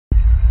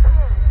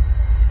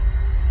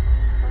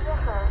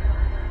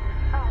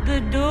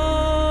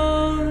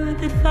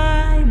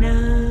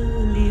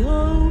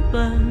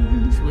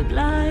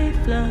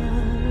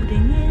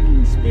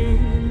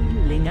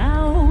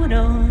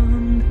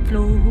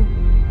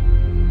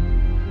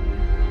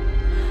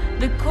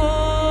the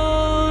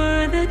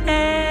core that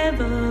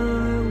never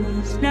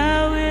was.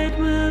 Now it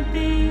will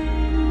be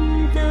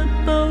the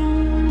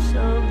bones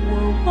of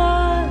what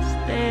was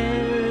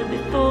there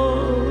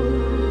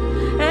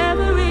before.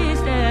 Every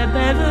step,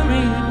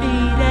 every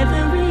beat,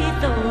 every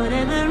thought,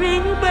 every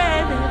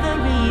breath,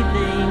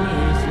 everything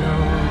is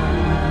lost.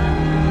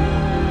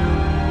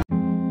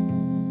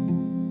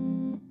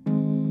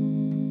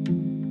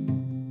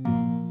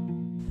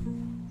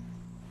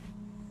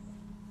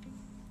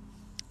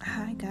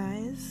 Hi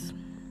guys,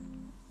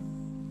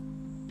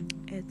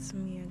 it's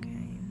me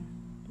again,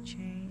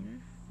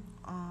 Jane,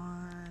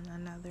 on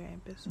another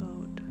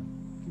episode.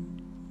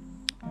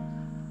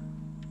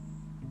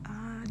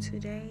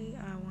 Today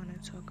I want to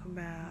talk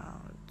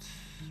about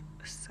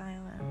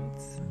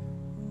silence.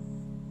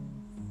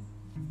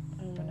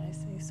 And when I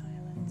say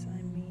silence,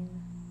 I mean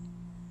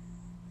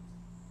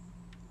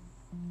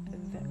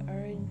the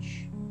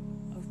urge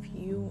of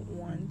you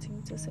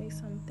wanting to say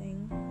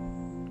something,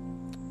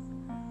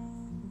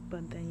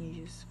 but then you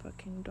just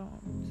fucking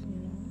don't,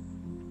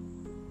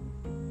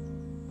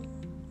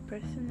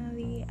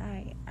 Personally,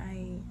 I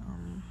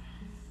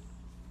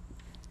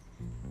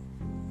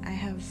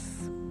have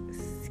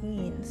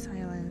seen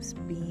silence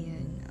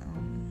being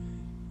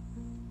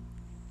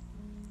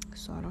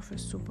sort of a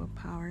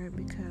superpower,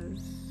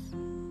 because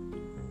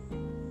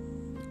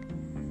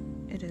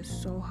it is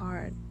so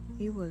hard.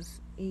 It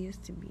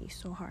used to be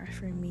so hard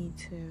for me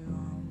to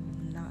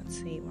not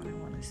say what I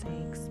want to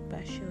say,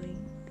 especially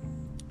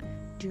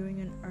during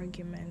an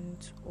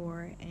argument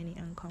or any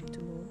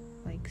uncomfortable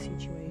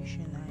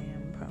situation I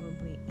am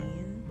probably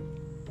in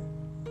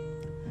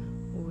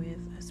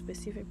with a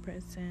specific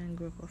person,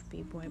 group of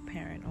people, a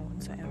parent, or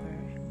whatsoever,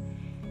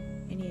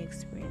 any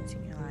experience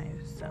in your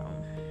life. So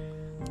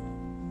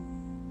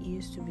it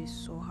used to be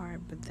so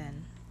hard, but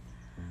then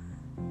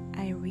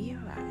I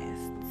realized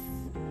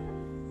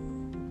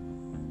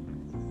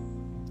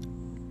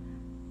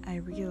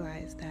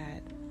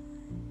that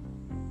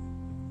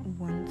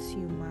once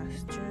you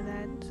master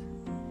that,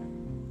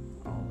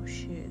 oh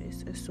shit,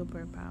 it's a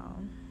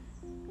superpower.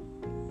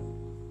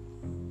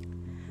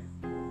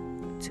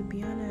 To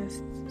be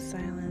honest,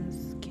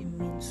 silence can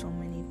mean so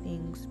many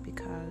things,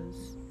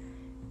 because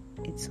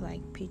it's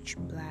like pitch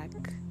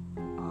black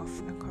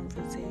of a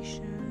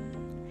conversation.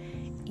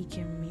 It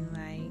can mean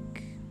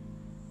like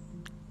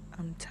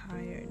I'm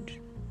tired.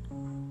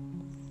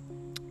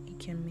 It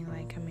can mean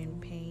like I'm in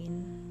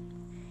pain.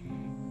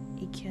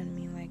 It can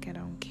mean like I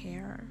don't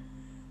care,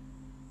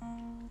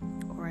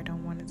 or I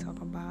don't want to talk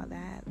about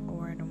that,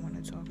 or I don't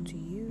want to talk to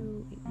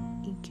you.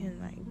 It can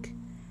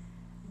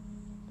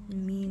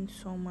mean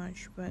so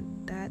much, but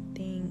that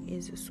thing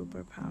is a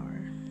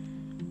superpower.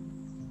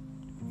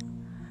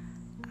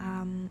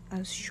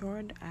 As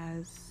short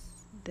as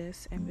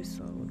this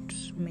episode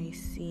may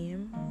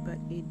seem, but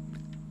it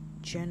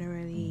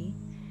generally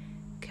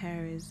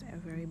carries a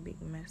very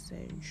big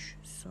message.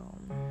 So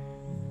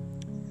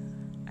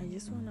I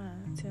just want to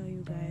tell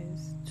you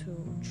guys to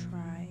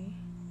try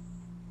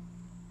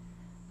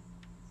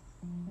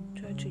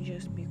to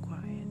just be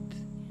quiet.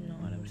 You know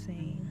what I'm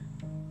saying?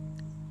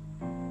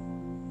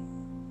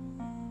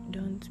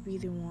 Don't be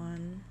the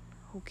one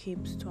who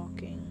keeps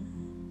talking.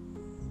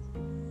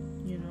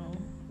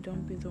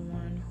 Don't be the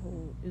one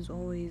who is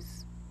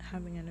always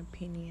having an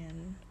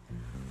opinion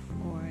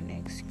or an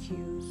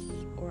excuse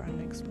or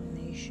an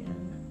explanation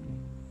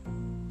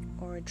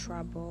or a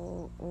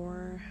trouble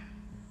or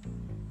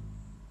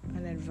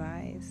an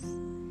advice.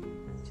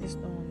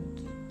 Just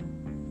don't.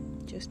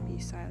 Just be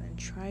silent.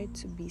 Try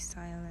to be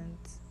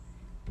silent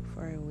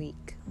for a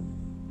week.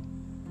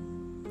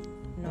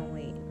 No,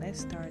 wait. Let's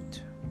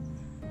start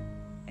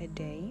a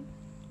day.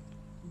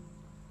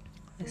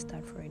 Let's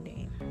start for a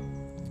day.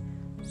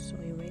 So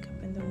you wake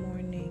up in the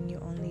morning, you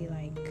only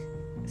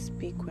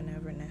speak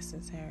whenever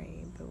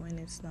necessary, but when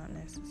it's not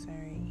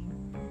necessary,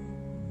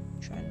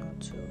 try not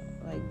to.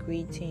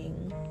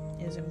 Greeting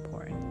is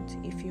important.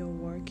 If you're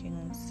working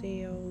on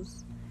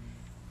sales,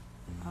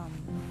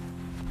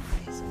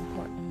 it's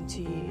important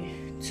to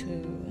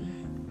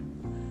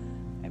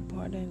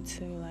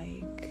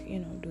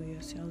do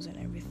your sales and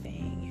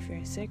everything. If you're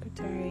a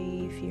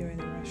secretary, if you're in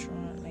the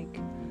restaurant,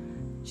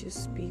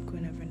 just speak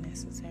whenever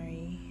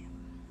necessary,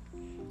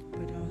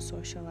 but don't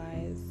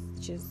socialize.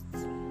 Just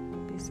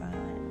be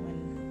silent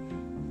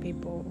when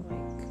people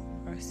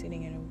are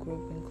sitting in a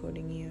group,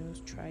 including you.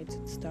 Try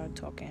to start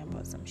talking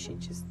about some shit.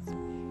 Just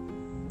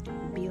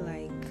be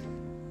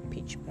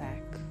pitch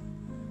black.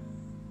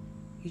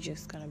 You're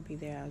just gonna be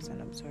there as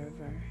an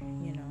observer,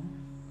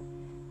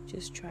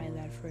 Just try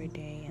that for a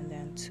day, and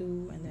then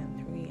 2, and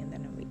then 3, and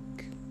then a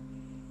week.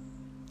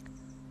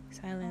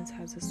 Silence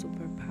has a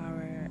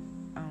superpower.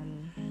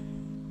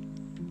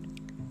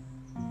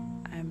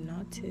 I've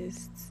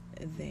noticed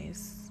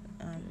this,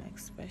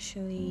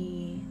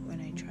 especially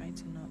when I try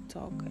to not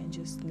talk and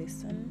just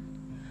listen.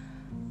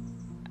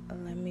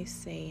 Let me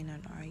say, in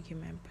an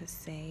argument per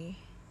se,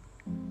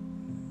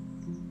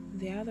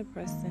 the other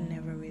person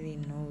never really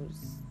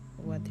knows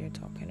what they're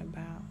talking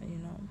about,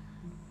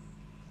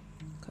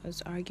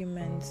 because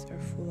arguments are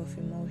full of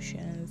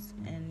emotions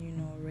and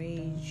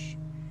rage.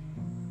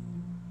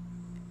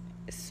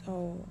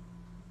 So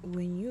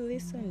when you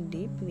listen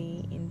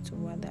deeply into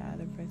what the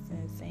other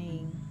person is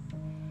saying,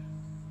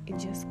 it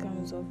just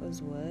comes off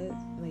as what?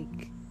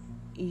 Like,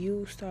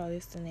 you start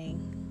listening,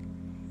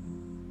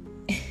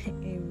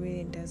 it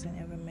really doesn't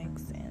ever make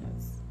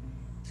sense.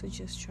 So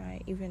just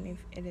try, even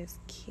if it is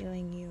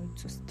killing you,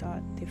 to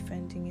start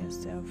defending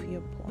yourself,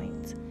 your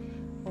point.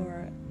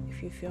 Or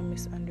if you feel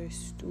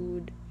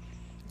misunderstood,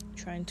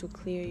 trying to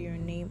clear your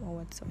name or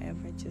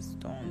whatsoever, just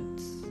don't.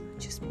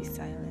 Just be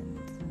silent.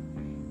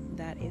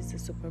 That is the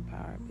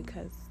superpower,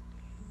 because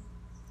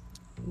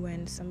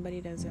when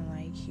somebody doesn't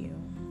like you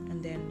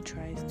and then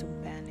tries to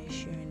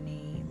banish your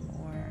name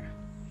or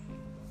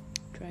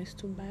tries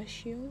to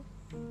bash you,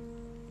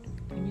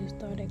 when you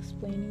start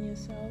explaining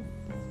yourself,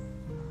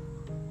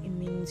 it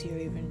means you're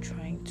even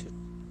trying to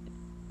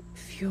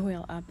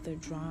fuel up the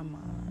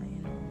drama. You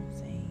know what I'm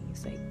saying?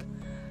 It's like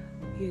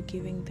you're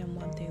giving them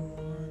what they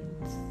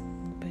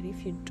want, but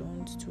if you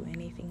don't do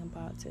anything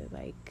about it,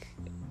 like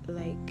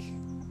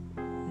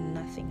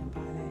nothing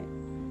about it,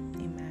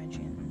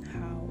 imagine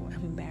how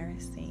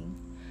embarrassing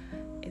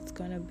it's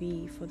gonna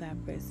be for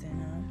that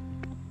person.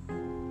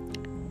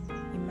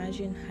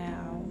 Imagine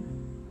how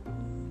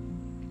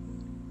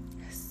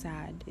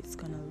sad it's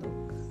gonna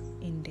look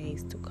in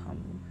days to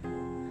come,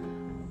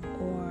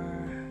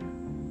 or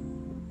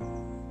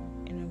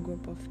in a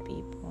group of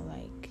people,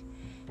 like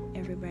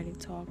everybody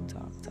talk, and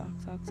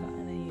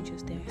then you're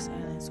just there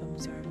silence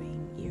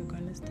observing. You're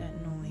gonna start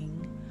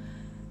knowing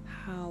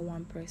how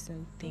one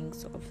person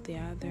thinks of the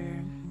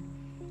other.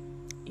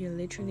 You're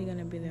literally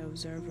gonna be the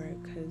observer,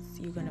 because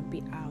you're gonna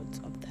be out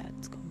of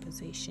that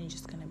conversation,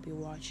 just gonna be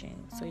watching.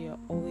 So you're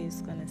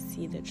always gonna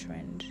see the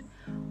trend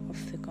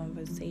of the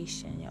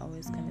conversation. You're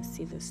always gonna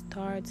see the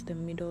start, the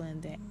middle,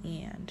 and the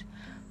end.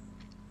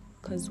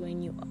 Because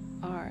when you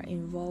are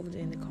involved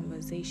in the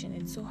conversation,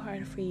 it's so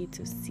hard for you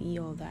to see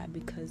all that,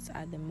 because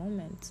at the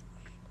moment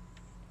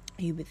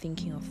you'll be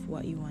thinking of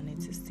what you wanted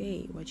to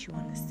say, what you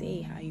want to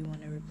say, how you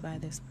want to reply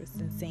this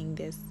person saying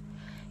this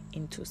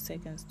in 2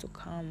 seconds to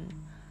come,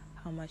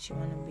 how much you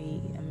want to be,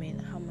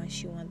 how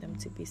much you want them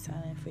to be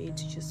silent for you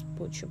to just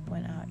put your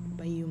point out.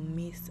 But you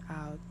miss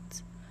out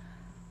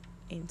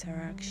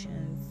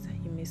interactions,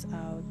 you miss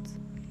out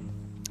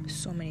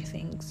so many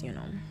things,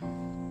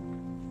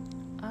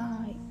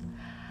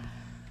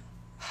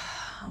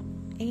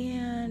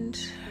 and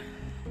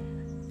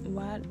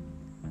what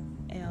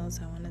else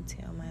I want to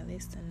tell my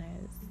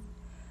listeners,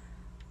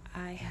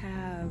 I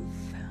have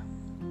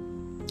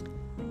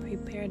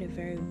prepared a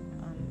very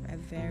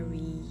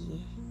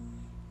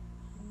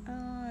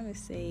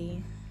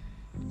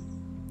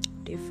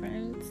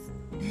different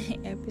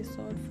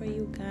episode for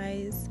you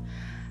guys.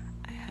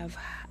 I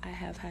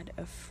have had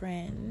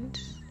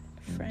friends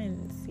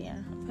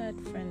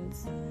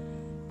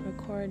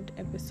record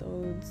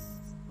episodes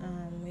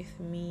with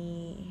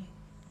me.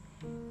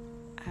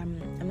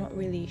 I'm not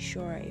really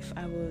sure if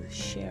I will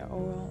share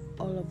all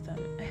of them.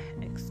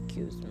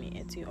 Excuse me,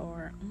 Etty,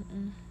 or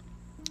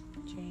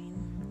Jane.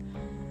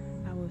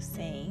 I was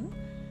saying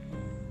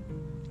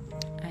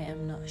I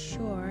am not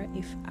sure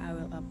if I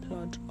will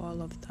upload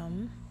all of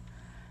them,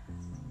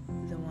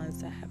 the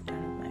ones I have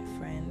done with my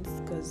friends,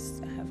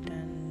 because I have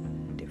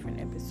done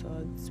different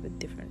episodes with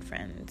different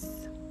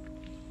friends.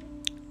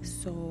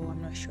 So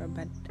I'm not sure,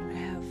 but I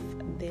have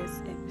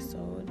this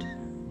episode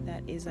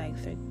that is like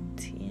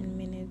 13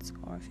 minutes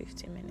or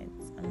 15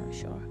 minutes. I'm not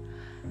sure.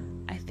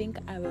 I think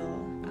I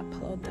will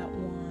upload that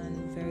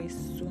one very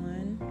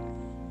soon.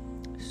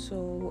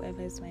 So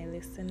whoever is my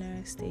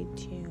listener, stay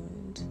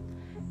tuned.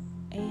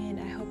 And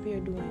I hope you're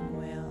doing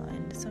well.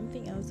 And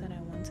something else that I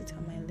want to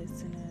tell my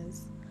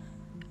listeners,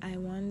 I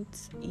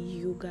want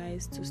you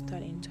guys to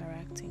start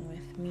interacting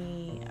with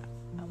me.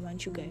 I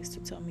want you guys to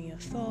tell me your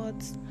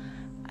thoughts.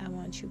 I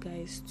want you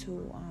guys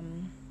to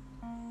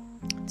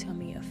tell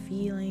me your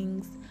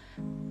feelings,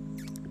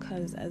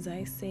 because as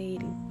I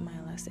said in my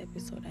last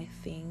episode, I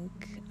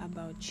think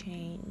about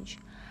change,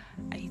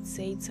 I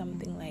said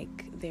something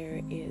like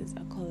there is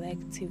a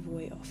collective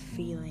way of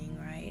feeling,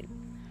 right?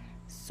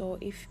 So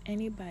if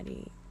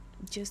anybody,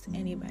 just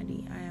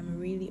anybody, I am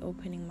really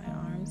opening my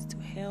arms to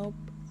help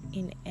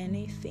in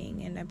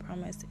anything, and I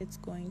promise it's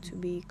going to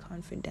be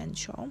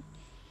confidential.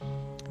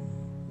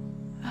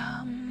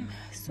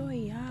 So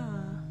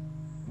yeah,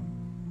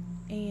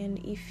 and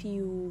if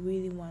you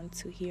really want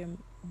to hear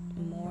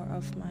more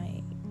of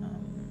my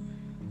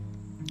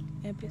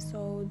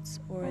episodes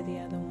or the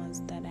other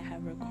ones that I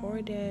have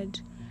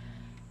recorded,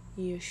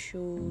 you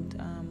should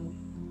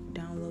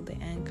download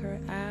the Anchor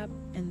app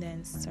and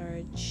then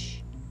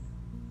search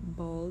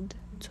Bold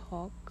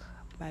Talk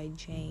by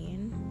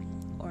Jane.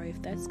 Or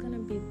if that's gonna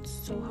be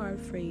so hard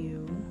for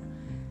you,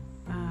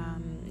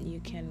 you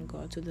can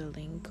go to the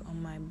link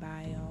on my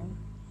bio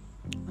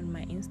on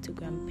my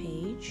Instagram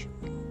page,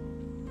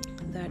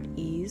 that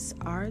is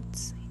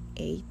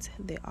Arts8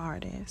 the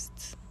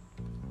Artist.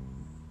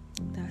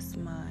 That's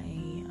my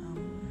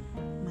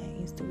my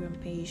Instagram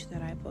page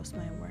that I post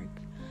my work.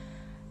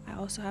 I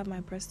also have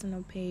my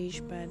personal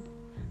page, but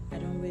I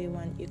don't really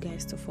want you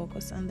guys to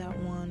focus on that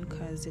one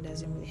because it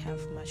doesn't really have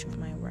much of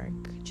my work,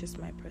 just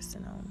my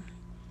personal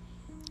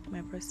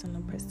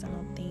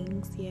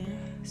things. Yeah,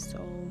 so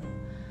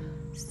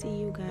see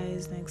you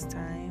guys next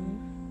time.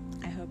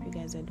 I hope you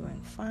guys are doing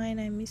fine.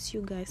 I miss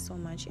you guys so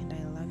much and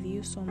I love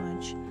you so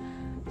much.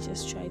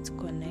 Just try to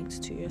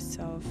connect to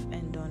yourself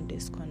and don't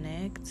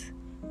disconnect.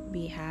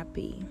 Be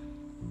happy,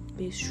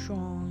 be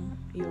strong,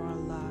 you are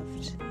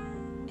loved.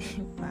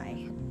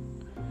 Bye.